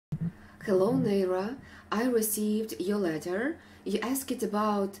Hello Nayra, I received your letter. You asked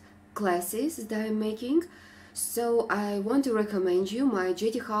about classes that I'm making, so I want to recommend you my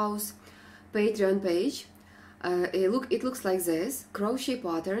JThouse Patreon page. It looks like this: Crochet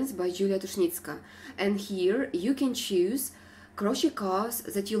Patterns by Julia Tushnitska. And here you can choose crochet cause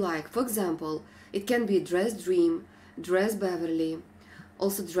that you like. For example, it can be Dress Dream, Dress Beverly,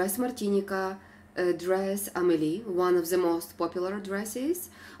 also Dress Martinica, Dress Amelie, one of the most popular dresses,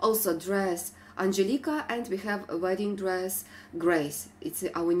 also Dress Angelica, and we have a wedding dress Grace. It's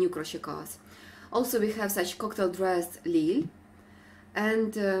our new crochet cause. Also we have such cocktail dress Lille,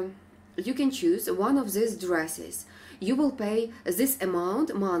 and you can choose one of these dresses. You will pay this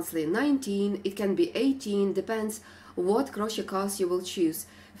amount monthly, 19, it can be 18, depends what crochet cause you will choose,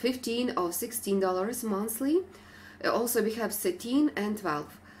 $15 or $16 monthly. Also we have 13 and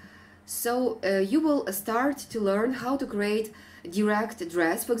 12. So you will start to learn how to create direct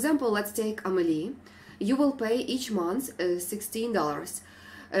dress. For example, let's take Amelie. You will pay each month $16.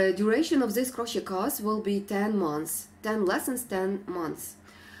 Duration of this crochet course will be 10 months, 10 lessons, 10 months.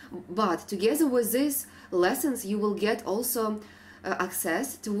 But together with these lessons, you will get also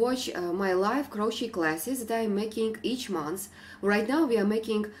access to watch my live crochet classes that I'm making each month. Right now we are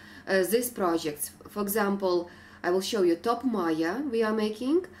making these projects. For example, I will show you Top Maya we are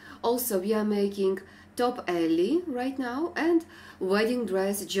making. Also we are making Top Ellie right now and Wedding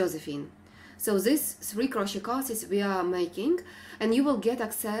Dress Josephine. So these 3 crochet courses we are making, and you will get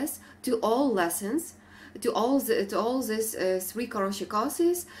access to all lessons, to all these 3 crochet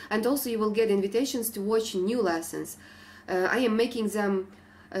courses, and also you will get invitations to watch new lessons. I am making them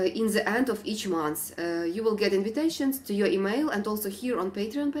in the end of each month. You will get invitations to your email, and also here on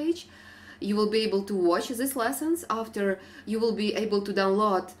Patreon page you will be able to watch these lessons. After, you will be able to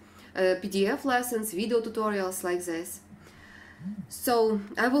download PDF lessons, video tutorials like this. So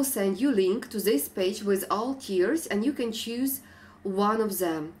I will send you link to this page with all tiers, and you can choose one of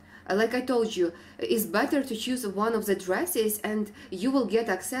them. Like I told you, it's better to choose one of the dresses, and you will get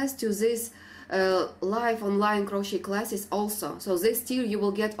access to this live online crochet classes also. So this tier you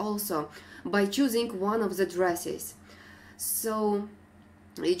will get also by choosing one of the dresses. So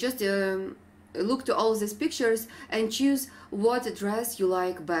you just look to all these pictures and choose what dress you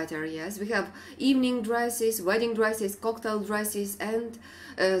like better. Yes, we have evening dresses, wedding dresses, cocktail dresses, and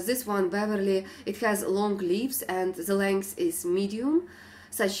this one Beverly, it has long sleeves and the length is medium,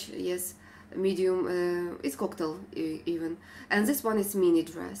 such, yes, medium, it's cocktail even, and this one is mini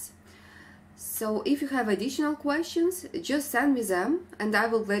dress. So if you have additional questions, just send me them and I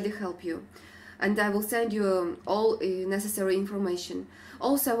will gladly help you, and I will send you all necessary information.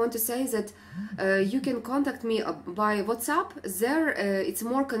 Also, I want to say that you can contact me by WhatsApp. There it's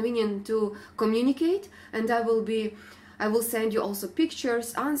more convenient to communicate, and I will send you also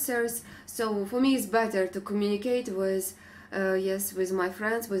pictures, answers. So for me it's better to communicate with yes, with my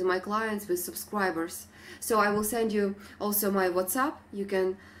friends, with my clients, with subscribers. So I will send you also my WhatsApp. You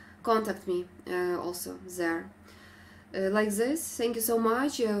can contact me also there. Like this. Thank you so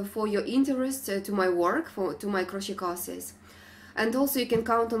much for your interest to my work, to my crochet courses. And also you can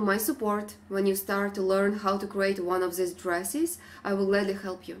count on my support when you start to learn how to create one of these dresses. I will gladly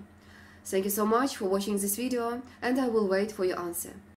help you. Thank you so much for watching this video, and I will wait for your answer.